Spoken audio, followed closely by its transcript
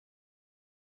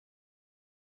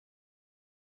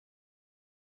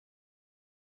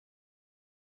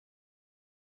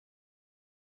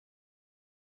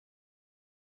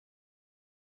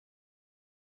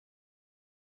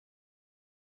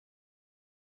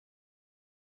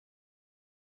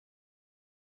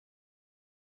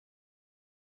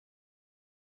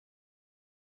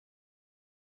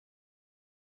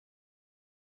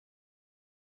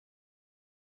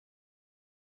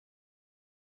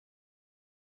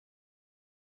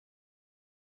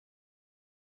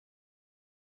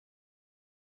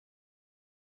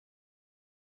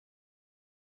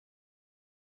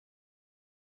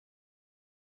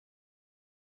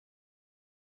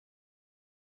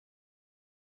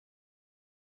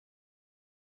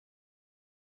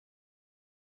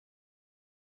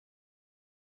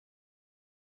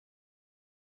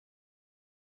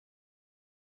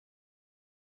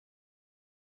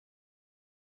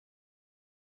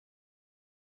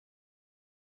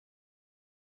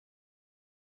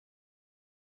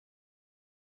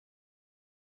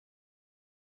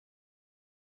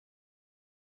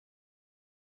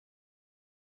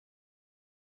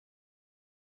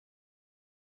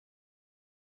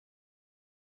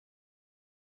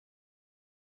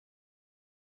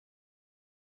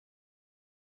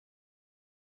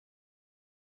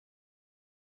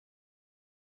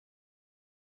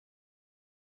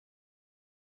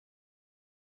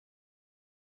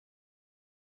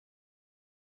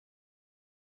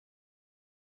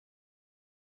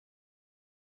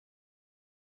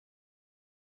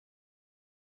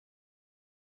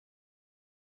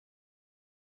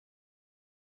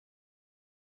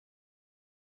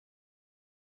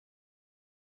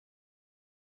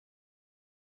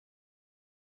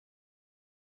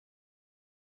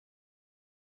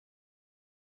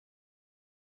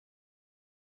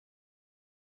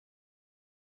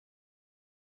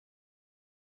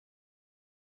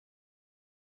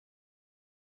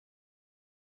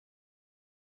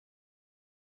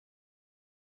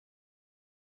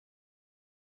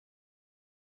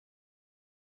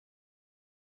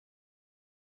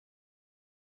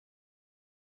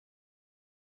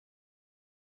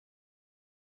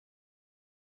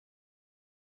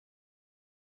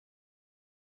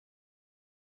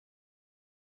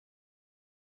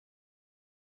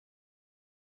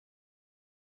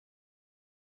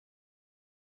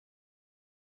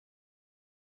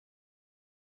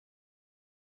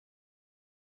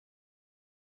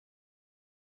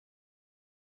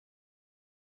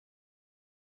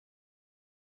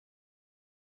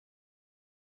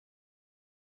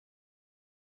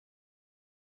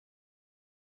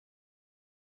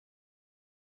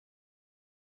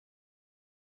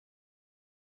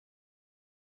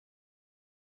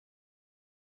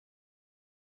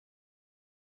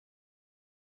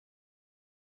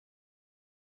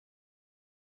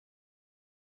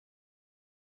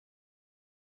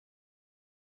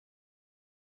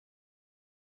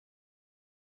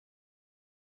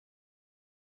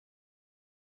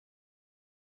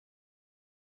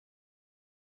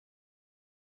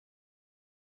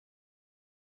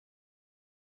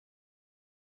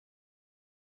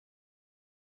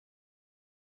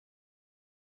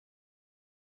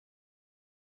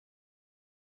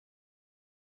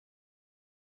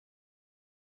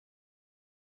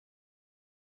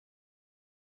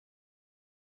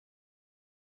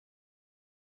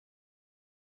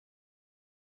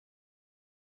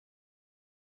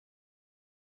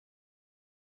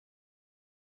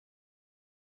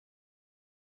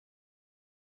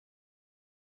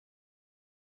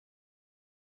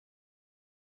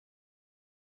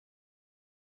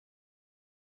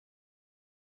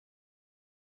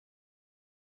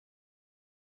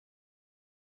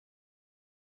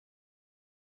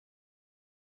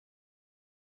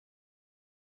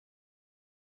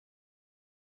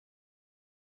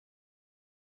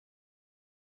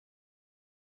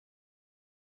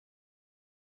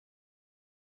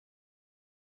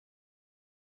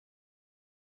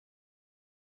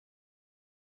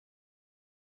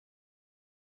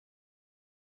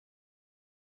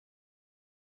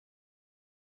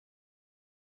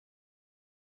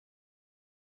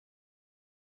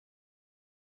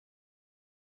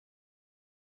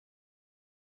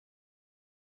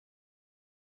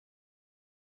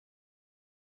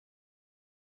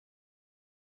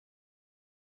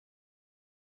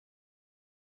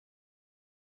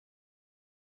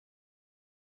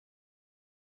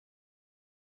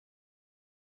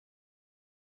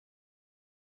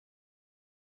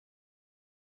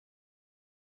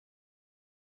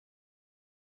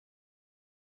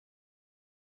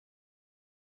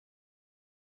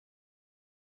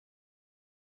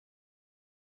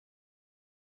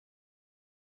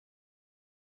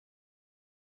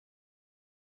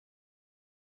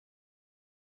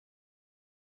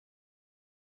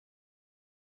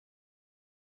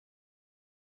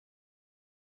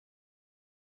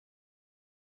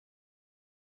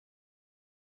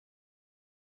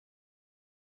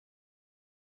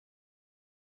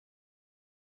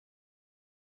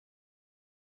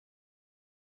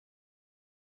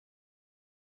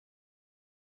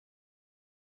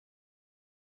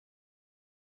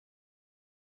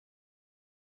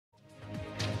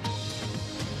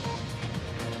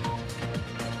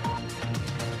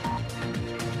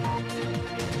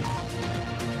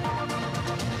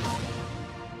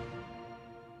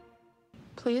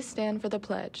Please stand for the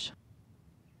pledge.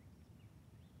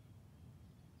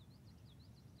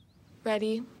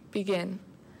 Ready, begin.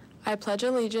 I pledge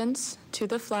allegiance to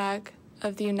the flag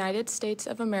of the United States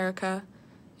of America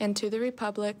and to the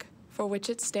republic for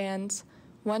which it stands,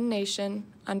 one nation,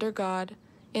 under God,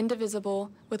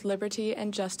 indivisible, with liberty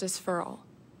and justice for all.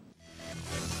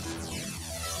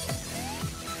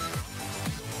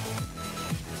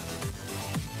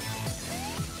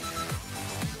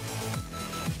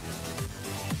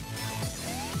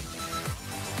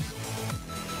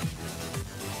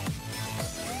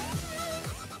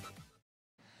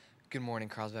 Good morning,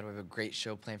 Carlsbad. We have a great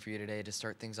show planned for you today. To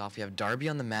start things off, we have Darby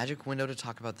on the Magic Window to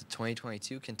talk about the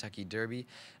 2022 Kentucky Derby,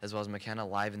 as well as McKenna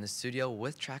live in the studio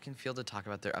with track and field to talk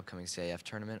about their upcoming CIF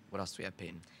tournament. What else do we have,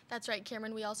 Peyton? That's right,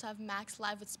 Cameron. We also have Max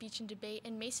live with speech and debate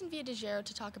and Mason Villadegero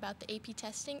to talk about the AP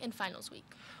testing and finals week.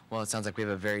 Well, it sounds like we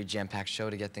have a very jam-packed show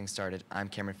to get things started. I'm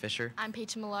Cameron Fisher. I'm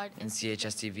Peyton Millard. And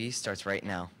CHS TV starts right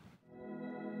now.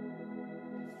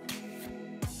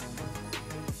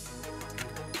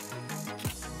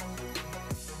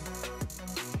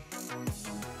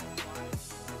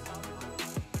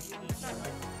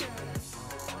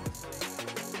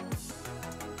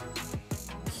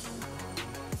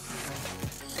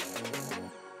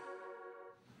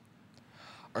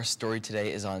 Our story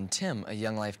today is on Tim, a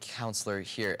Young Life counselor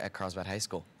here at Carlsbad High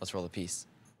School. Let's roll the piece.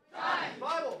 Time!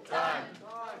 Bible! Time!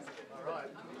 All right.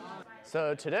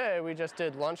 So today we just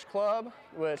did lunch club,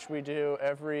 which we do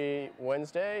every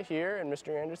Wednesday here in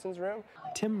Mr. Anderson's room.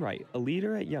 Tim Wright, a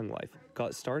leader at Young Life,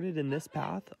 got started in this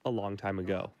path a long time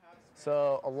ago.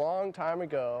 So a long time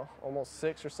ago, almost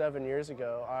 6 or 7 years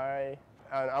ago, I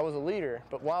was a leader,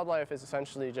 but Wildlife is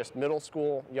essentially just middle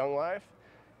school Young Life.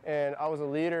 And I was a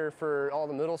leader for all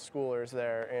the middle schoolers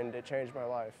there, and it changed my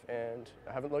life, and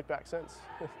I haven't looked back since.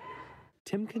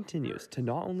 Tim continues to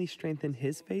not only strengthen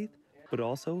his faith, but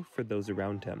also for those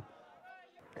around him.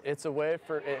 It's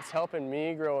helping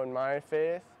me grow in my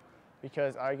faith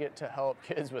because I get to help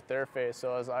kids with their faith.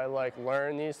 So as I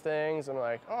learn these things, I'm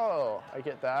like, oh, I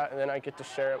get that, and then I get to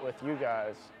share it with you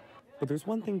guys. But there's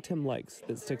one thing Tim likes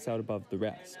that sticks out above the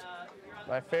rest.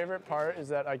 My favorite part is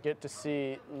that I get to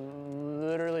see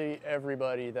literally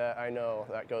everybody that I know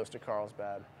that goes to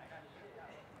Carlsbad.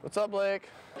 What's up, Blake?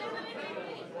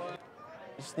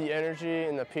 Just the energy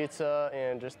and the pizza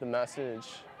and just the message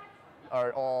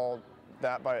are all,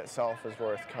 that by itself is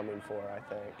worth coming for, I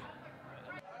think.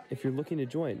 If you're looking to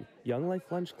join, Young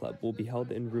Life Lunch Club will be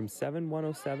held in room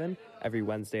 7107 every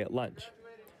Wednesday at lunch.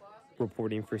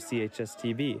 Reporting for CHS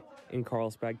TV in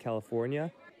Carlsbad,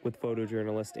 California, with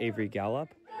photojournalist Avery Gallup,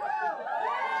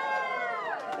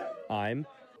 I'm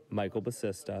Michael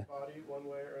Basista. One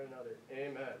way or another.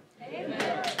 Amen.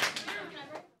 Amen.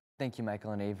 Thank you,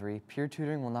 Michael and Avery. Peer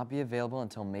tutoring will not be available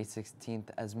until May 16th,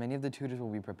 as many of the tutors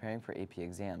will be preparing for AP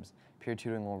exams. Peer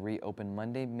tutoring will reopen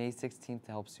Monday, May 16th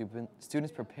to help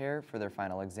students prepare for their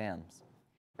final exams.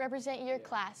 Represent your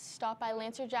class. Stop by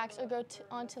Lancer Jacks or go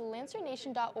onto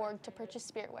lancernation.org to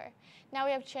purchase spiritwear. Now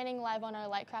we have Channing live on our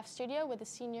Lightcraft studio with the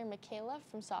senior Michaela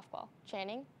from softball.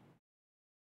 Channing?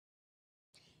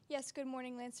 Yes, good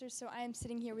morning, Lancers. So I am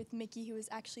sitting here with Mickey, who is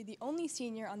actually the only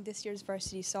senior on this year's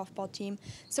varsity softball team.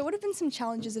 So what have been some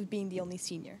challenges of being the only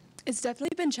senior? It's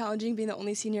definitely been challenging being the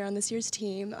only senior on this year's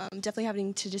team, definitely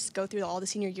having to just go through all the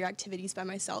senior year activities by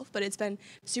myself, but it's been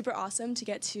super awesome to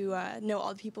get to know all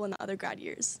the people in the other grad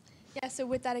years. Yeah, so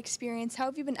with that experience, how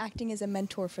have you been acting as a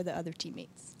mentor for the other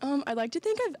teammates? I'd like to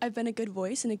think I've been a good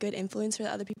voice and a good influence for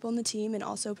the other people in the team, and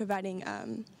also providing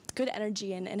good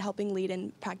energy and helping lead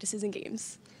in practices and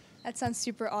games. That sounds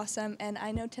super awesome, and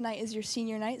I know tonight is your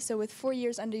senior night, so with 4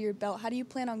 years under your belt, how do you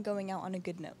plan on going out on a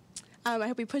good note? I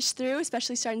hope we push through,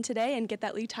 especially starting today, and get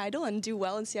that league title and do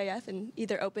well in CIF and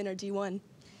either Open or D1.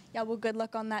 Yeah, well, good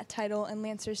luck on that title. And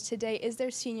Lancers, today is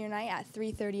their senior night at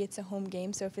 3:30. It's a home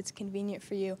game, so if it's convenient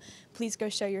for you, please go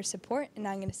show your support. And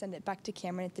now I'm going to send it back to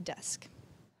Cameron at the desk.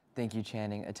 Thank you,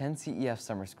 Channing. Attend CEF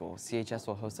Summer School. CHS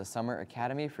will host a summer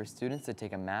academy for students to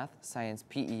take a math, science,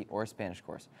 PE, or Spanish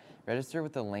course. Register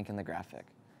with the link in the graphic.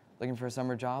 Looking for a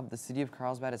summer job? The City of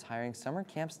Carlsbad is hiring summer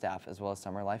camp staff as well as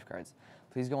summer lifeguards.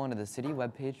 Please go onto the city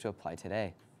webpage to apply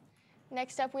today.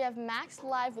 Next up, we have Max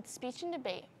live with speech and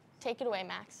debate. Take it away,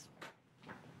 Max.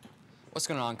 What's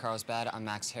going on, Carlsbad? I'm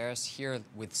Max Harris here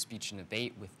with speech and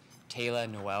debate with Taylor,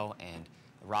 Noel, and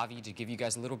Ravi to give you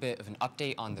guys a little bit of an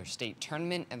update on their state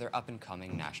tournament and their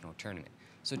up-and-coming national tournament.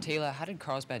 So Taylor, how did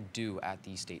Carlsbad do at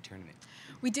the state tournament?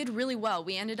 We did really well.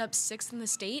 We ended up 6th in the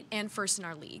state and 1st in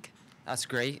our league. That's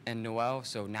great. And Noel,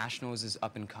 so Nationals is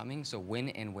up and coming, so when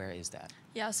and where is that?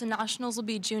 Yeah, so Nationals will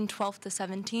be June 12th to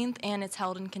 17th, and it's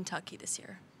held in Kentucky this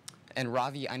year. And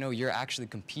Ravi, I know you're actually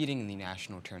competing in the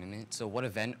national tournament, so what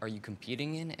event are you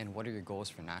competing in, and what are your goals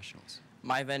for nationals?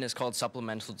 My event is called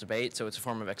Supplemental Debate, so it's a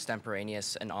form of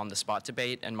extemporaneous and on-the-spot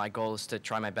debate, and my goal is to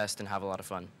try my best and have a lot of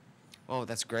fun. Oh,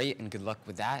 that's great, and good luck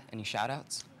with that. Any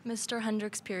shout-outs? Mr.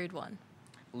 Hendricks, period 1.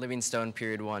 Livingstone,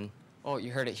 period 1. Oh,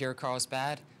 you heard it here,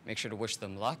 Carlsbad. Make sure to wish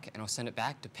them luck, and I'll send it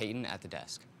back to Peyton at the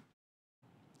desk.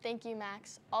 Thank you,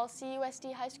 Max. All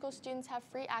CUSD high school students have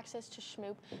free access to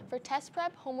Schmoop for test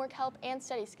prep, homework help, and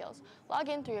study skills. Log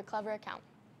in through your Clever account.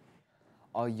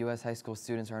 All U.S. high school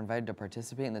students are invited to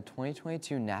participate in the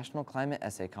 2022 National Climate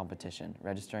Essay Competition,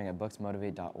 registering at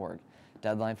booksmotivate.org.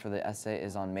 Deadline for the essay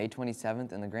is on May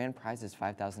 27th, and the grand prize is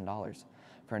 $5,000.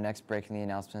 For our next break in the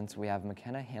announcements, we have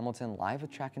McKenna Hamilton live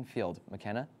with track and field.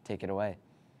 McKenna, take it away.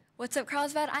 What's up,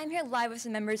 Carlsbad? I'm here live with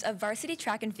some members of Varsity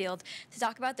Track and Field to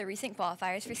talk about the recent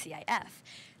qualifiers for CIF.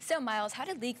 So, Miles, how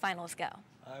did league finals go?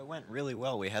 It went really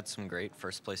well. We had some great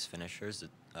first-place finishers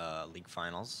at league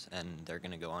finals, and they're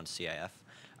going to go on to CIF.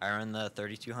 I ran the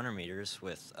 3,200 meters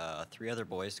with 3 other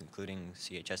boys, including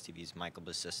CHSTV's Michael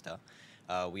Basista.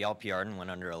 We all PR'd and went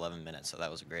under 11 minutes, so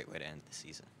that was a great way to end the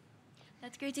season.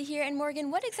 That's great to hear. And Morgan,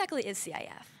 what exactly is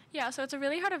CIF? Yeah, so it's a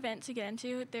really hard event to get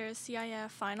into. There's CIF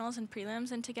finals and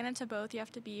prelims, and to get into both, you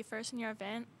have to be first in your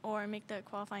event or make the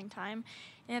qualifying time,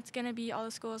 and it's going to be all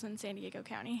the schools in San Diego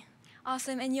County.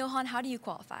 Awesome. And Johan, how do you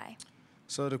qualify?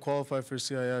 So to qualify for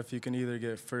CIF, you can either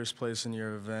get first place in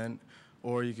your event,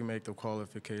 or you can make the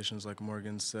qualifications like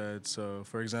Morgan said. So,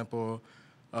 for example,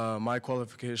 my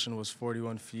qualification was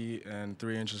 41 feet and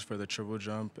 3 inches for the triple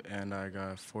jump, and I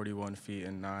got 41 feet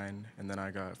and 9, and then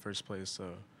I got first place,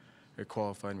 so it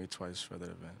qualified me twice for that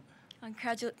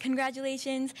event.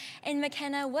 Congratulations. And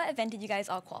McKenna, what event did you guys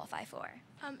all qualify for?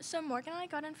 So Morgan and I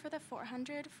got in for the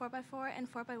 400, 4x4,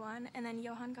 and 4x1, and then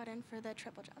Johan got in for the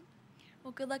triple jump.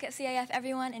 Well, good luck at CIF,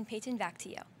 everyone, and Peyton, back to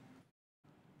you.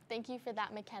 Thank you for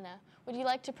that, McKenna. Would you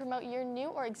like to promote your new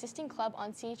or existing club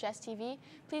on CHS TV?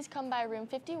 Please come by room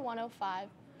 5105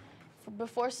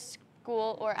 before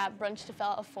school or at brunch to fill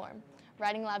out a form.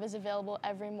 Writing lab is available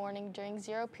every morning during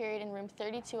 0 period in room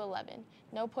 3211.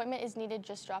 No appointment is needed,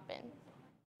 just drop in.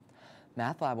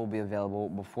 Math lab will be available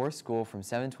before school from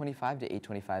 7:25 to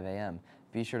 8:25 a.m.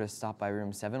 Be sure to stop by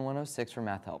room 7106 for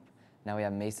math help. Now we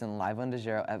have Mason live on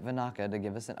DeGero at Vinaca to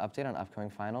give us an update on upcoming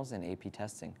finals and AP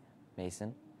testing.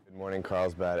 Mason? Good morning,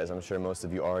 Carlsbad. As I'm sure most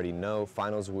of you already know,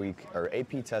 finals week, or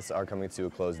AP tests are coming to a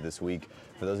close this week.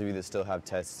 For those of you that still have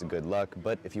tests, good luck.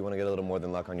 But if you want to get a little more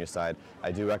than luck on your side,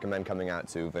 I do recommend coming out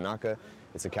to Vinaca.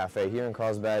 It's a cafe here in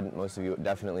Carlsbad. Most of you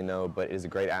definitely know, but it is a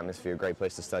great atmosphere, great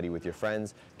place to study with your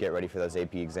friends, get ready for those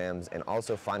AP exams, and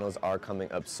also finals are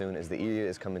coming up soon as the year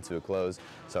is coming to a close.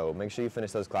 So make sure you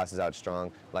finish those classes out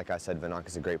strong. Like I said, Vinaca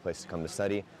is a great place to come to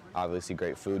study. Obviously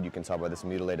great food. You can tell by this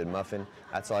mutilated muffin.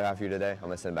 That's all I have for you today. I'm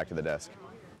going to send it back to the desk.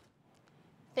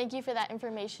 Thank you for that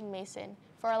information, Mason.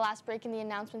 For our last break in the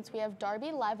announcements, we have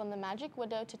Darby live on the Magic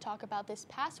Widow to talk about this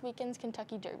past weekend's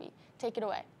Kentucky Derby. Take it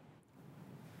away.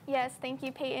 Yes, thank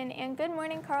you, Peyton, and good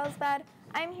morning, Carlsbad.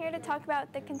 I'm here to talk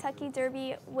about the Kentucky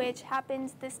Derby, which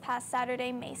happened this past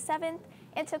Saturday, May 7th,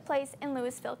 and took place in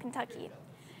Louisville, Kentucky.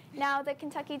 Now, the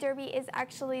Kentucky Derby is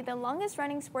actually the longest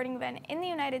running sporting event in the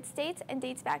United States and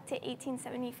dates back to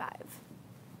 1875.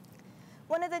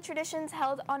 One of the traditions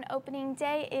held on opening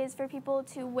day is for people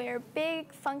to wear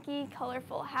big, funky,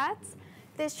 colorful hats.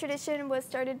 This tradition was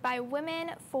started by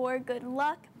women for good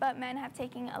luck, but men have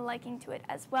taken a liking to it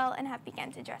as well and have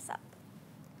begun to dress up.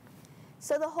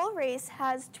 So the whole race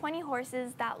has 20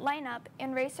 horses that line up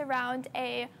and race around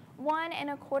a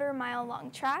 1.25 mile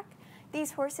long track.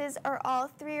 These horses are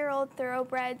all 3-year-old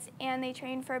thoroughbreds, and they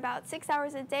train for about 6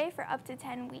 hours a day for up to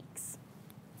 10 weeks.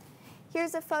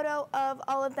 Here's a photo of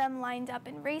all of them lined up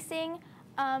and racing.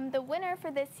 The winner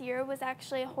for this year was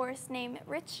actually a horse named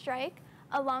Rich Strike,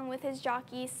 along with his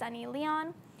jockey, Sonny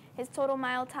Leon. His total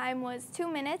mile time was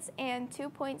 2 minutes and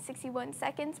 2.61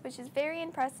 seconds, which is very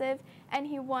impressive, and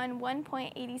he won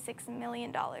 $1.86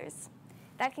 million.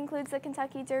 That concludes the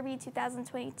Kentucky Derby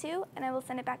 2022, and I will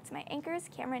send it back to my anchors,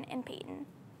 Cameron and Peyton.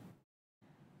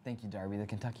 Thank you, Darby. The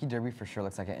Kentucky Derby for sure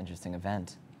looks like an interesting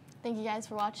event. Thank you guys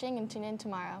for watching, and tune in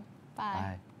tomorrow.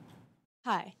 Bye.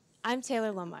 Hi, I'm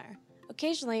Taylor Lohmeyer.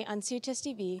 Occasionally on CHS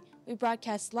TV, we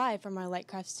broadcast live from our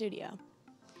Lightcraft studio.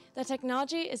 The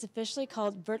technology is officially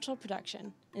called virtual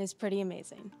production and is pretty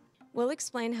amazing. We'll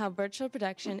explain how virtual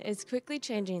production is quickly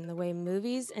changing the way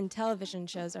movies and television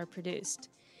shows are produced.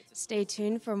 Stay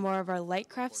tuned for more of our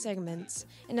Lightcraft segments,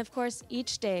 and of course,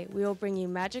 each day we will bring you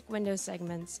Magic Window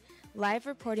segments, live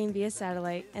reporting via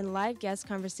satellite, and live guest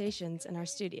conversations in our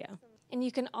studio. And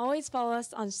you can always follow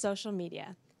us on social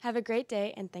media. Have a great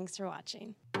day, and thanks for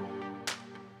watching.